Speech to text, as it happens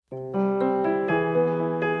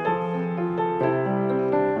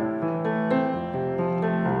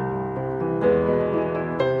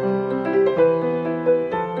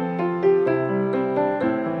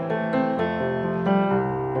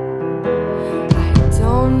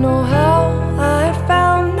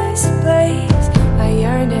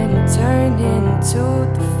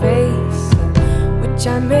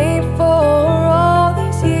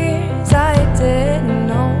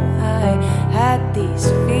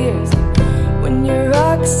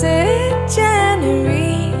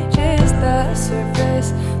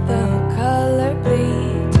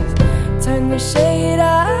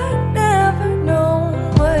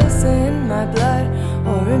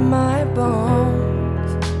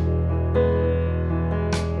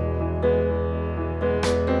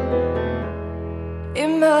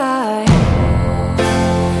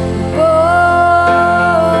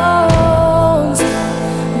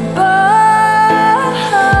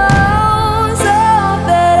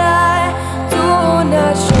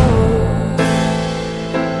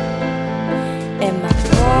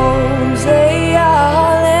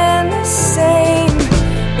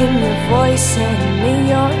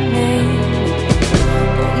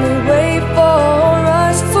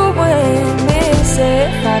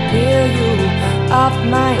off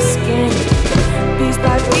my skin, piece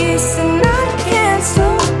by piece, and I can't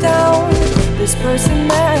slow down. This person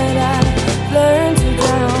that I've learned to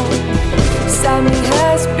drown inside me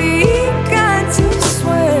has begun to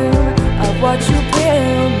swim. I watch you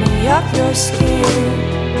peel me off your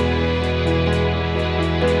skin.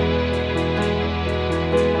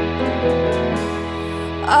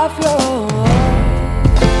 Off your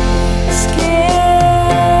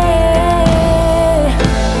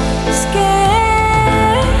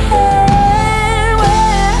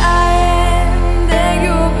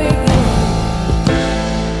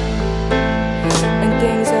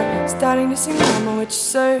starting to seem normal, which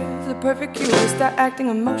serves the perfect cue. We start acting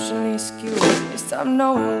emotionally skewed. We stop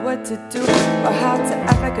knowing what to do or how to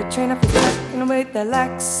act like a train of attack in a way that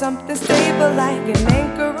lacks something stable, like an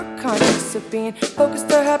anchor or conscious of being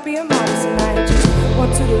focused or happy or modest. And I just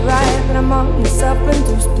want to derive, and I'm on the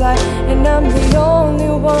self-induced blight, and I'm the only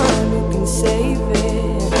one who can save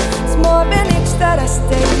it. It's more of an itch that I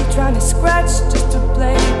stay trying to scratch just to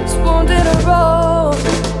play this wounded a role.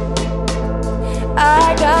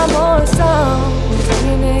 I got more songs than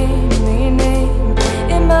your name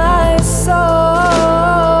in my soul,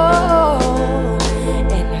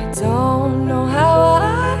 and I don't know how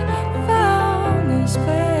I found this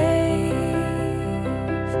place.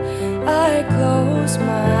 I close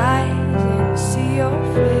my eyes and see your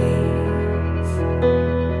face.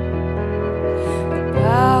 The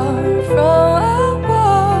power from a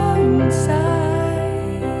war inside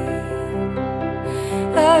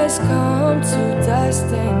has come to dust,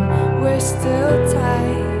 and we're still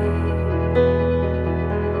tight.